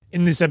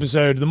In this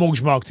episode of the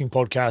Mortgage Marketing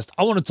Podcast,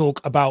 I want to talk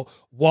about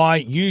why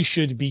you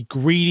should be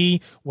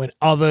greedy when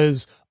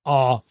others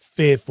are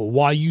fearful,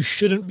 why you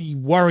shouldn't be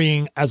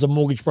worrying as a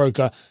mortgage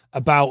broker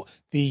about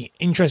the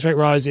interest rate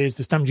rises,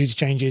 the stamp duty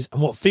changes,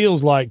 and what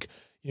feels like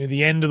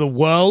the end of the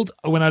world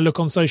when I look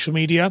on social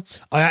media.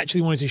 I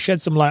actually wanted to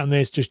shed some light on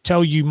this, just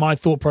tell you my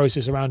thought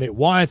process around it,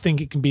 why I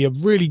think it can be a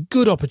really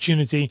good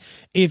opportunity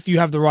if you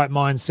have the right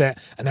mindset,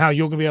 and how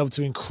you're going to be able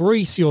to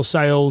increase your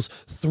sales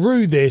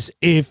through this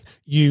if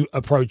you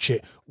approach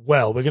it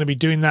well. We're going to be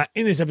doing that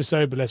in this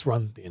episode, but let's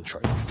run the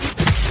intro.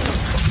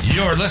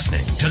 You're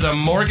listening to the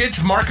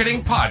Mortgage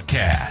Marketing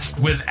Podcast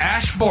with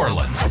Ash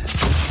Borland,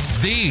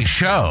 the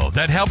show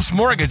that helps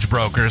mortgage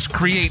brokers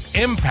create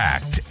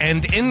impact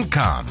and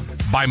income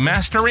by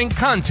mastering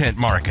content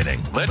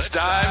marketing. Let's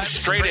dive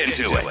straight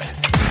into it.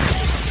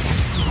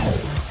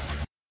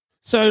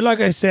 So like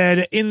I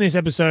said, in this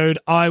episode,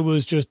 I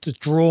was just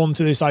drawn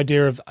to this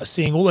idea of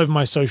seeing all over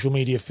my social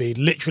media feed,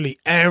 literally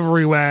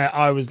everywhere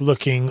I was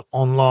looking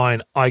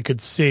online, I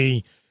could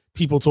see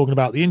people talking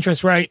about the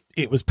interest rate.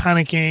 It was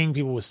panicking,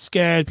 people were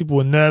scared, people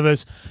were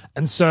nervous.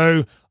 And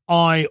so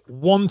I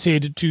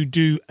wanted to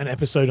do an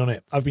episode on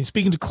it. I've been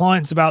speaking to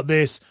clients about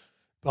this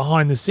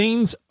behind the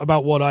scenes,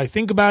 about what I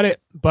think about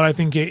it, but I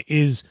think it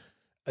is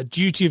a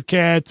duty of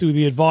care to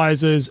the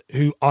advisors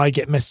who I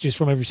get messages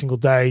from every single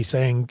day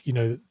saying,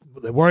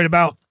 what they're worried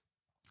about.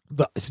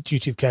 That it's a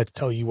duty of care to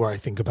tell you where I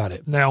think about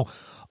it. Now,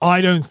 I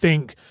don't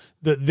think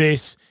that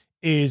this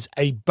is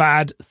a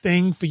bad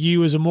thing for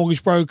you as a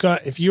mortgage broker.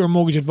 If you're a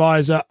mortgage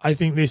advisor, I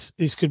think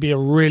this could be a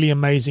really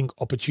amazing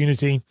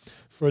opportunity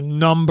for a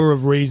number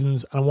of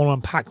reasons, and I want to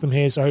unpack them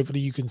here so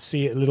hopefully you can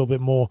see it a little bit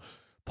more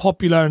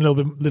popular and a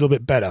little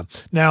bit better.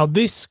 Now,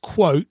 this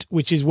quote,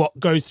 which is what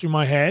goes through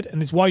my head,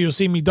 and it's why you'll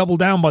see me double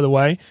down, by the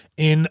way,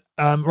 in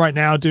right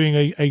now doing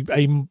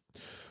a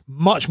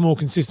much more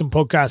consistent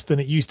podcast than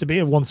it used to be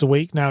of once a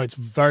week. Now it's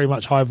very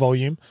much high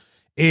volume,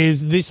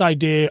 is this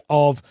idea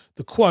of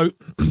the quote,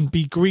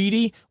 be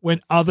greedy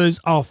when others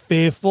are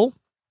fearful.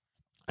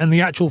 And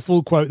the actual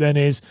full quote then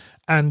is,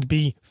 and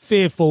be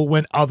fearful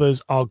when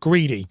others are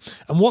greedy.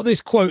 And what this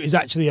quote is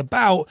actually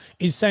about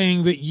is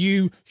saying that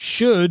you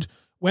should,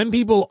 when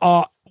people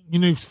are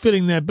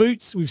filling their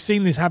boots, we've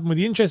seen this happen with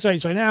the interest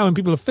rates right now, and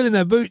people are filling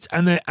their boots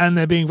and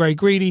they're being very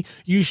greedy,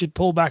 you should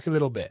pull back a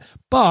little bit.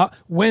 But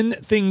when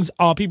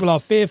people are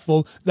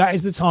fearful, that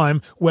is the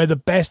time where the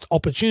best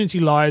opportunity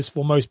lies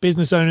for most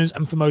business owners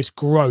and for most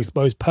growth,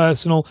 both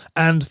personal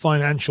and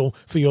financial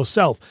for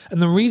yourself.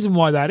 And the reason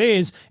why that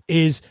is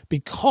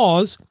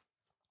because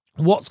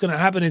what's going to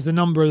happen is the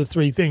number of the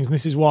three things. And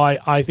this is why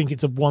I think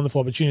it's a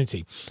wonderful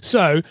opportunity.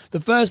 So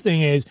the first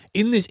thing is,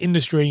 in this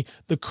industry,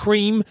 the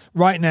cream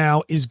right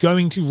now is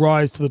going to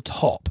rise to the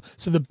top.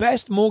 So the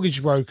best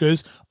mortgage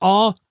brokers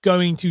are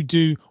going to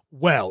do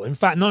well. In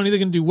fact, not only are they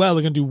going to do well,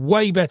 they're going to do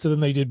way better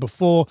than they did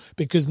before,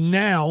 because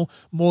now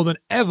more than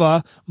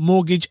ever,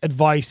 mortgage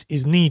advice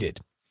is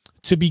needed.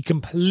 To be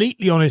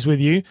completely honest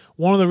with you,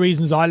 one of the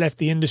reasons I left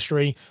the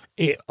industry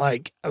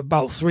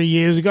about 3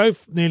 years ago,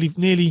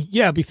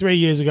 it'll be 3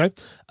 years ago.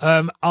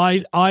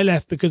 I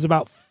left because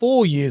about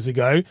 4 years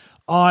ago,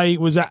 I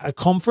was at a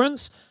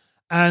conference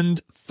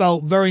and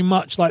felt very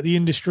much like the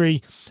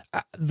industry,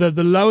 the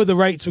lower the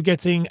rates were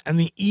getting and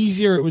the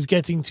easier it was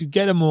getting to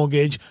get a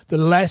mortgage, the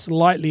less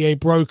likely a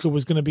broker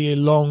was going to be a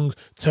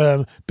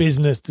long-term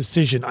business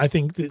decision. I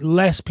think that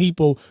less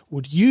people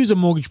would use a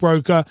mortgage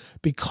broker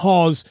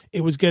because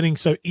it was getting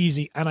so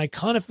easy. And I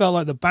kind of felt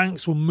like the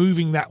banks were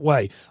moving that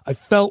way. I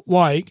felt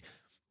like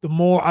the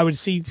more I would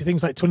see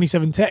things like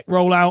 27 Tech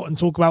roll out and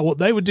talk about what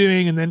they were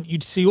doing, and then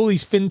you'd see all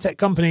these fintech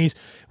companies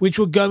which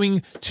were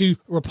going to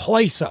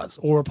replace us,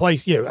 or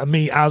replace you and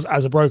me as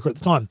a broker at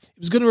the time. It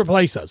was going to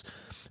replace us.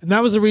 And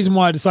that was the reason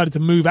why I decided to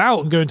move out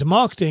and go into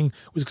marketing,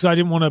 was because I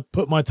didn't want to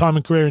put my time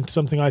and career into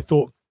something I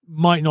thought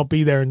might not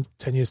be there in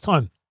 10 years'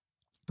 time.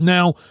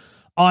 Now,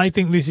 I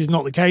think this is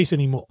not the case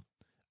anymore.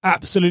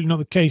 Absolutely not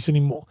the case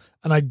anymore.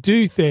 And I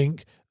do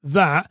think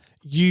that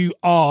you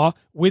are,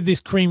 with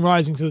this cream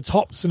rising to the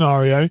top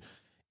scenario,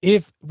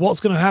 if what's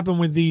going to happen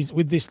with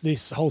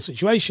this whole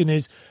situation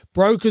is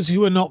brokers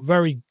who are not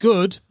very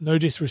good, no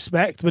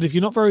disrespect, but if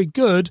you're not very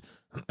good,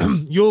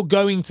 you're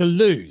going to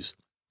lose.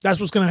 That's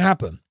what's going to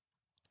happen.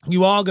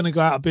 You are going to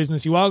go out of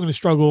business. You are going to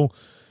struggle.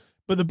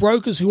 But the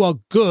brokers who are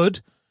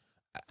good,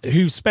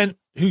 who spend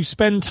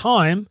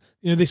time,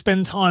 they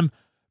spend time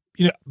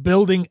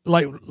building,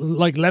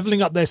 like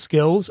leveling up their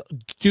skills,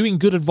 doing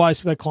good advice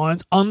for their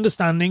clients,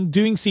 understanding,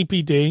 doing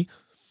CPD,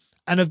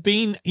 and have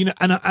been,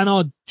 and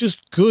are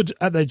just good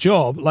at their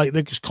job, like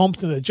they're just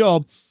competent at their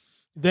job,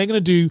 they're going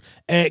to do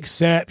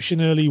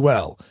exceptionally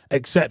well.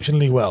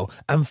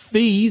 And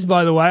fees,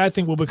 by the way, I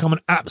think will become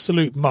an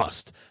absolute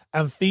must.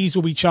 And fees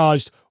will be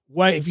charged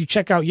if you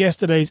check out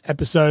yesterday's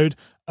episode,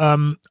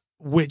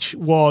 which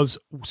was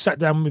sat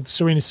down with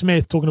Serena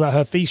Smith talking about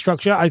her fee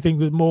structure. I think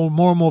that more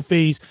and more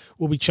fees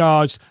will be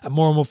charged, and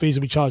more fees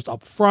will be charged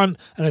up front.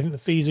 And I think the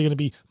fees are going to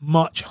be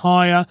much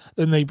higher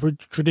than they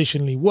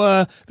traditionally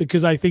were,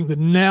 because I think that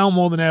now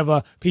more than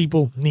ever,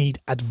 people need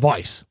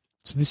advice.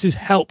 So this has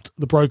helped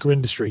the broker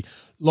industry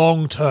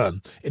long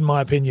term, in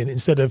my opinion,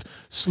 instead of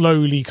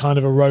slowly kind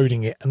of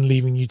eroding it and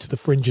leaving you to the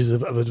fringes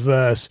of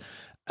adverse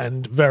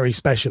and very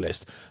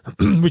specialist,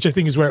 which I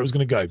think is where it was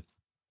going to go.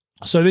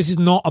 So this is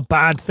not a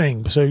bad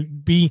thing. So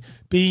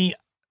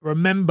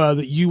remember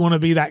that you want to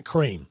be that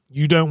cream.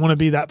 You don't want to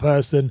be that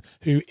person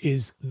who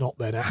is not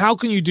there. Now, how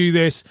can you do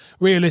this?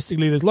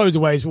 Realistically, there's loads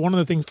of ways, but one of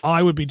the things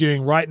I would be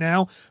doing right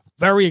now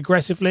very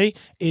aggressively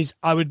is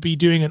I would be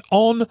doing an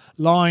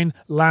online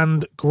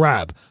land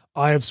grab.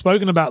 I have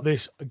spoken about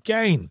this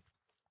again.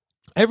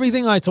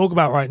 Everything I talk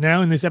about right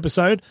now in this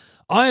episode,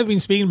 I have been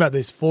speaking about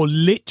this for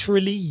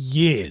literally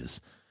years.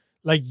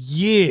 Like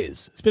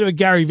years. It's a bit of a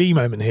Gary Vee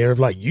moment here of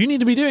like, you need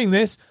to be doing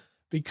this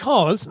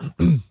because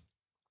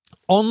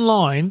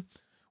online,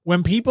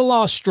 when people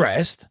are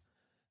stressed,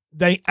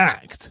 they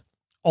act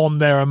on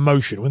their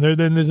emotion. When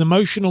there's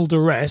emotional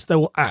duress, they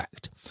will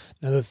act.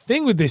 Now, the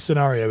thing with this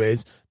scenario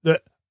is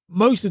that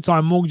most of the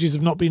time, mortgages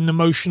have not been an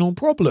emotional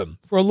problem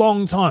for a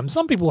long time.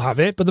 Some people have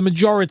it, but the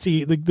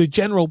majority, the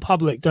general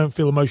public, don't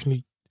feel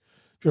emotionally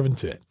driven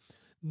to it.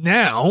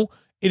 Now,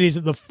 it is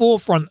at the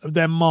forefront of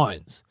their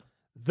minds.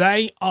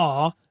 They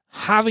are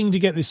having to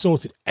get this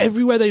sorted.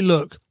 Everywhere they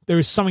look, there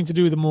is something to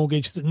do with the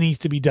mortgage that needs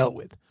to be dealt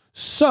with.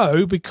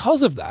 So,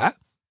 because of that,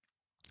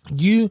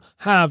 you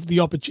have the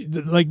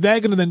opportunity, like they're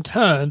going to then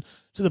turn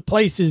to the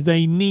places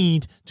they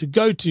need to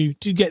go to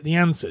get the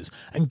answers.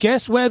 And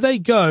guess where they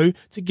go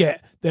to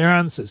get their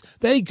answers?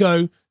 They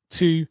go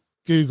to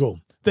Google.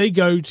 They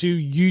go to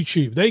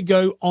YouTube. They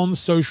go on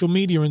social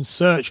media and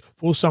search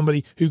for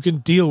somebody who can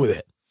deal with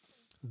it.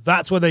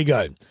 That's where they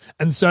go.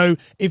 And so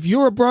if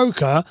you're a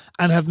broker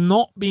and have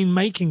not been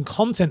making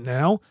content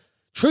now,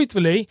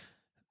 truthfully,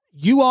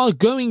 you are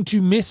going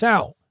to miss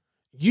out.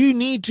 You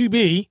need to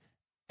be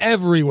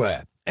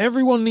everywhere.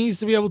 Everyone needs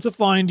to be able to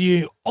find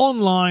you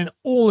online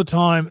all the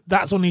time.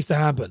 That's what needs to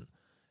happen,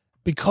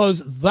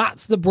 because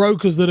that's the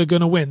brokers that are going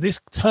to win. This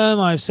term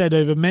I've said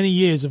over many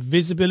years of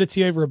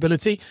visibility over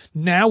ability.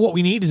 Now what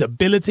we need is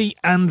ability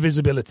and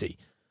visibility.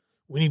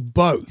 We need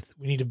both.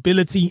 We need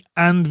ability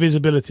and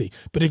visibility.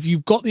 But if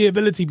you've got the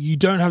ability but you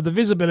don't have the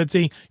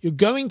visibility, you're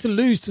going to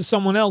lose to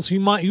someone else who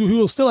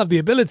will still have the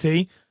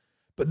ability,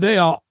 but they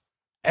are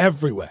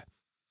everywhere.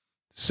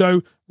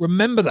 So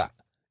remember that.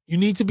 You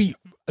need to be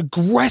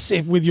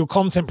aggressive with your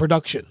content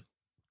production,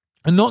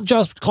 and not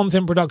just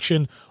content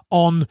production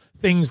on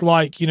things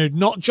like,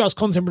 not just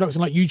content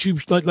production like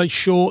YouTube, like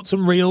shorts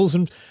and reels.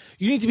 And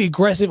you need to be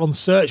aggressive on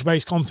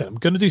search-based content. I'm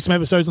going to do some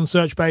episodes on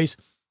search-based.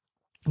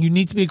 You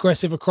need to be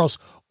aggressive across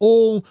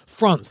all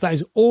fronts. That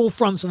is all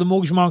fronts of the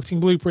Mortgage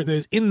Marketing Blueprint that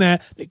is in there.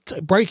 They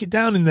break it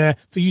down in there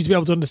for you to be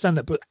able to understand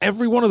that. But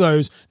every one of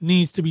those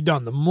needs to be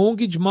done. The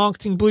Mortgage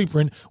Marketing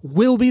Blueprint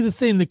will be the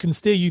thing that can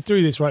steer you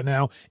through this right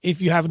now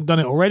if you haven't done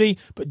it already.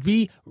 But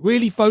be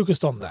really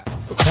focused on that,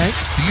 okay?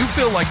 Do you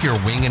feel like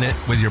you're winging it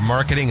with your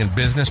marketing and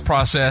business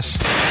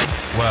process?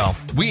 Well,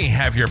 we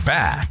have your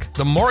back.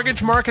 The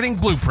Mortgage Marketing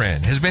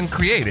Blueprint has been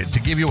created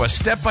to give you a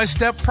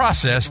step-by-step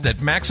process that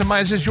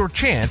maximizes your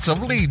chance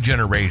of lead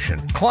generation,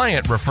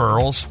 client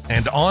referrals,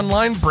 and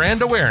online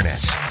brand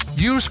awareness.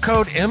 Use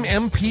code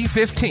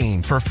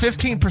MMP15 for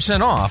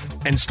 15%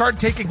 off and start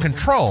taking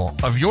control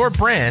of your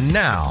brand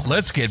now.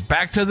 Let's get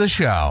back to the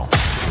show.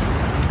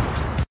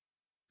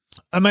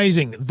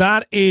 Amazing.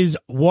 That is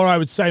what I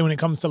would say when it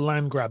comes to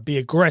land grab. Be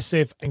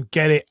aggressive and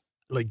get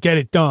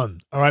it done.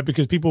 All right.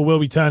 Because people will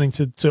be turning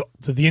to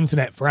the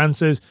internet for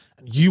answers,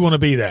 and you want to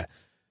be there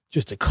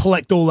just to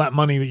collect all that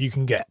money that you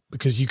can get,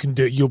 because you can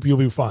do it. You'll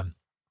be fine.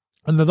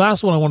 And the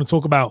last one I want to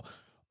talk about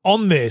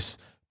on this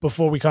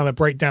before we kind of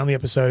break down the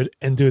episode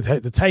and do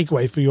the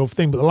takeaway for your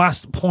thing. But the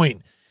last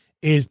point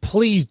is,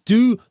 please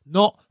do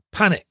not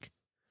panic.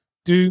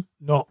 Do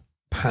not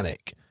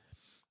panic.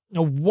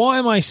 Now, why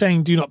am I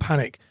saying do not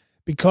panic?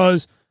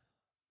 Because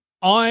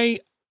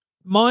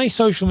my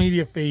social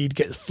media feed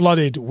gets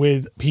flooded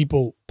with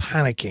people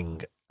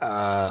panicking.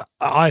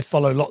 I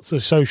follow lots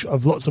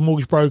of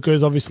mortgage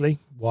brokers, obviously.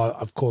 Well,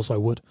 of course I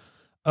would.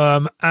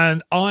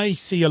 And I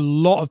see a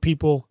lot of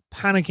people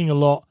panicking a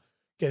lot,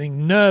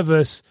 getting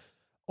nervous,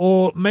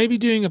 or maybe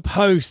doing a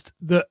post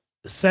that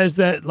says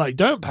that, like,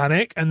 don't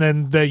panic. And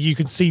then you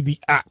can see the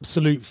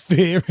absolute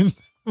fear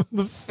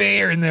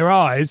in their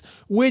eyes,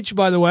 which,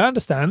 by the way, I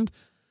understand.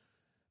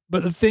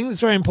 But the thing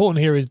that's very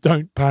important here is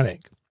don't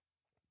panic.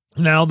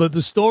 Now,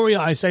 the story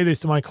I say this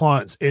to my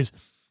clients is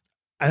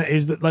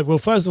that, like, well,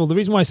 first of all, the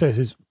reason why I say this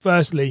is,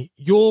 firstly,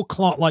 your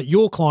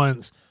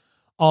clients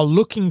are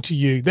looking to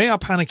you. They are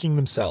panicking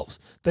themselves.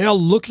 They are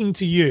looking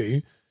to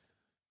you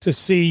to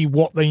see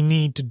what they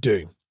need to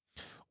do.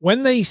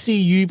 When they see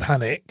you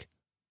panic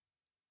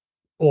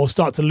or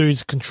start to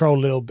lose control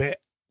a little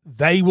bit,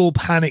 they will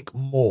panic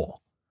more.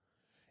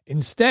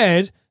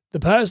 Instead, the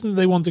person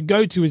they want to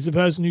go to is the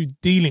person who's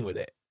dealing with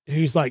it,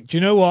 who's like, do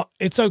you know what?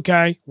 It's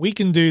okay. We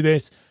can do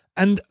this.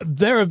 And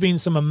there have been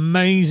some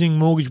amazing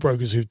mortgage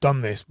brokers who've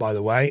done this, by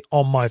the way,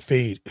 on my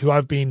feed, who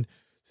I've been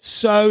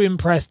so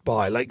impressed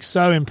by, like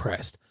so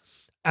impressed.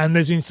 And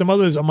there's been some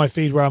others on my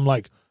feed where I'm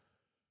like,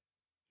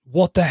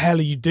 what the hell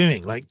are you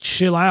doing? Like,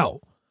 chill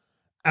out.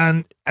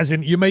 And as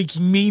in, you're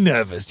making me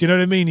nervous. Do you know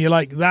what I mean? You're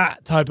like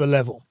that type of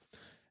level.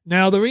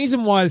 Now, the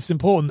reason why it's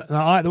important,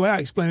 and the way I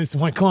explain this to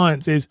my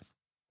clients is,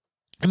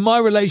 in my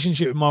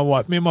relationship with my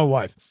wife, me and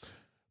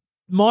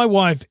my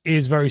wife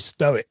is very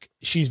stoic.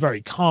 She's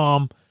very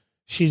calm.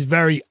 She's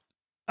very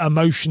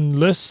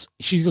emotionless.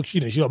 She's got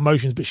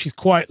emotions, but she's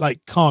quite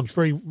like calm. She's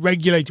very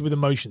regulated with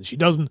emotions. She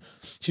doesn't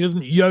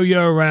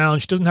yo-yo around.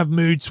 She doesn't have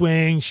mood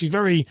swings. She's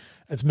very,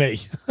 it's me.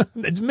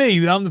 It's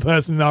me. I'm the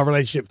person in our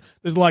relationship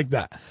that's like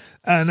that.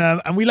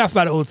 And we laugh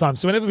about it all the time.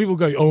 So whenever people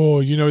go, oh,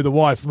 you know, the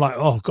wife, I'm like,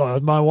 oh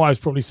God, my wife's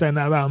probably saying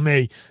that about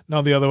me,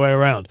 not the other way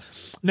around.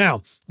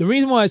 Now, the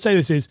reason why I say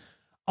this is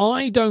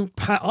I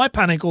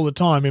panic all the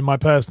time in my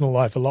personal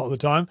life a lot of the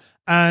time.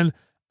 And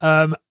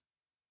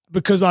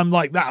because I'm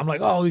like that, I'm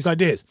like, oh, these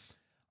ideas.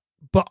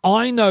 But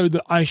I know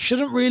that I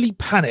shouldn't really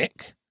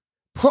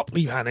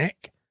properly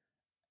panic,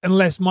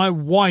 unless my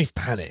wife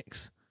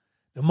panics.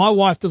 Now, my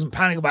wife doesn't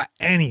panic about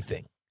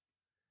anything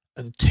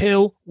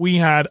until we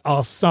had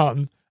our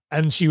son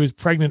and she was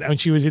pregnant and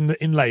she was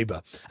in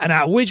labor. And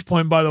at which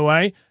point, by the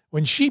way,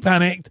 when she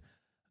panicked,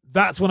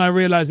 that's when I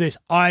realized this.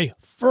 I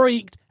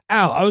freaked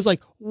out. I was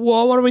like,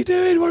 whoa, what are we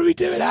doing? What are we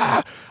doing?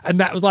 Ah!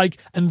 And that was like,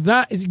 and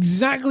that is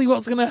exactly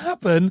what's going to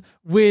happen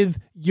with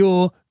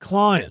your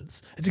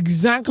clients. It's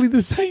exactly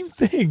the same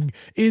thing,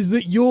 is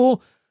that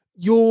your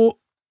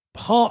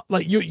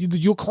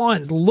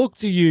clients look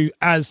to you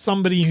as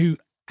somebody who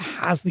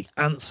has the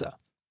answer,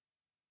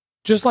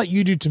 just like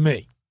you do to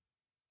me.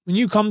 When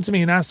you come to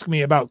me and ask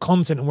me about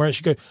content and where I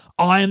should go,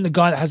 I am the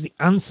guy that has the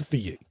answer for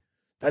you.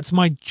 That's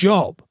my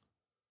job.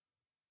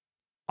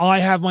 I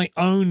have my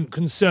own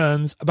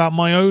concerns about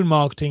my own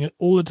marketing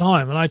all the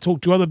time, and I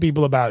talk to other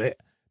people about it,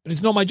 but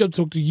it's not my job to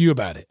talk to you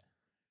about it.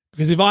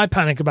 Because if I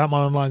panic about my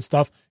online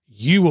stuff,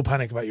 you will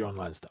panic about your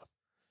online stuff.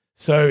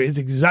 So it's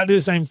exactly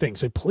the same thing.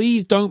 So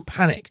please don't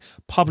panic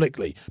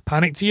publicly.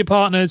 Panic to your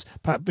partners,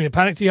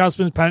 panic to your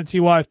husbands, panic to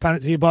your wife,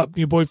 panic to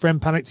your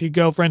boyfriend, panic to your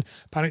girlfriend,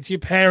 panic to your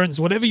parents,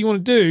 whatever you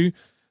want to do.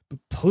 But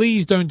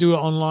please don't do it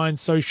online,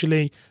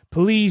 socially.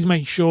 Please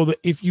make sure that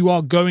if you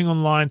are going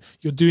online,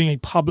 you're doing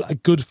a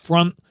good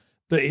front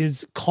that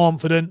is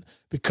confident,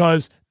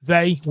 because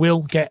they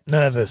will get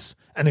nervous.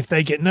 And if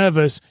they get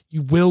nervous,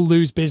 you will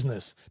lose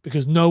business,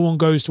 because no one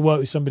goes to work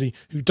with somebody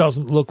who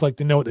doesn't look like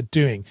they know what they're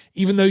doing.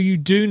 Even though you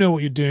do know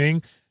what you're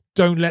doing,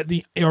 don't let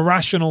the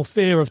irrational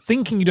fear of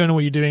thinking you don't know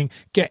what you're doing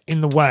get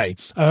in the way.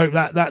 I hope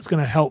that's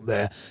going to help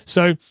there.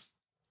 So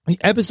the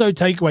episode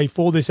takeaway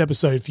for this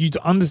episode, for you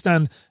to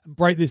understand and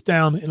break this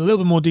down in a little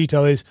bit more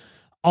detail, is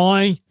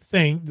I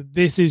think that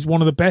this is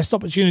one of the best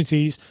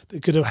opportunities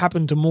that could have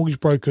happened to mortgage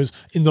brokers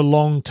in the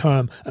long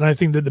term. And I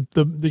think that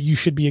that you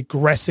should be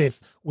aggressive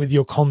with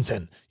your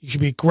content. You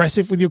should be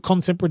aggressive with your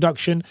content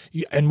production.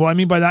 And what I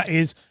mean by that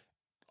is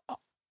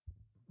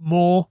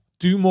more,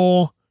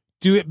 do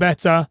it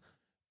better,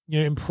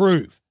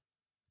 improve.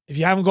 If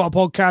you haven't got a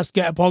podcast,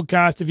 get a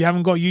podcast. If you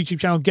haven't got a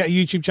YouTube channel, get a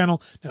YouTube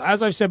channel. Now,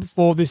 as I've said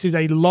before, this is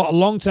a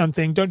long-term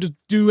thing. Don't just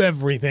do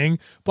everything.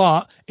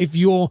 But if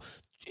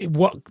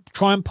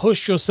try and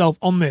push yourself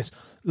on this.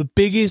 The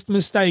biggest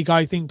mistake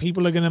I think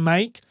people are going to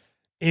make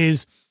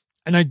is,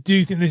 and I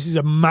do think this is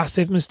a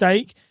massive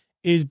mistake,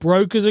 is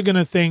brokers are going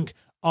to think,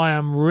 I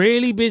am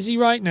really busy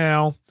right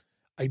now.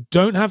 I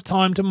don't have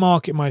time to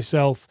market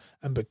myself.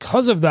 And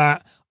because of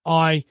that,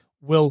 I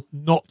will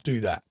not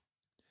do that.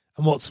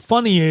 And what's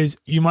funny is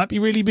you might be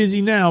really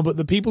busy now, but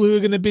the people who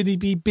are going to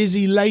be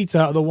busy later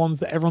are the ones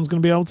that everyone's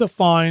going to be able to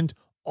find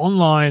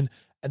online.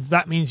 And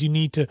that means you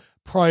need to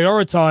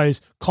prioritize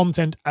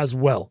content as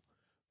well.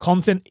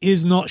 Content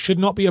should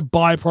not be a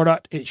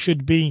byproduct. It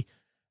should be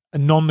a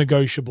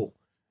non-negotiable,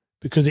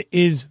 because it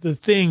is the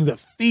thing that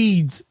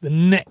feeds the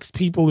next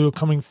people who are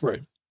coming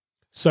through.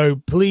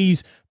 So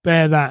please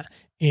bear that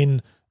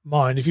in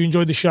mind. If you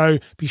enjoyed the show,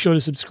 be sure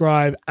to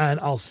subscribe, and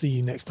I'll see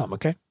you next time.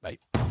 Okay? Bye.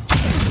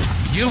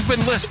 You've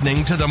been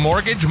listening to the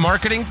Mortgage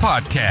Marketing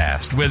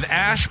Podcast with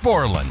Ash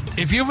Borland.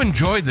 If you've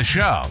enjoyed the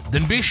show,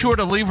 then be sure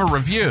to leave a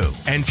review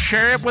and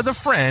share it with a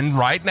friend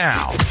right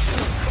now.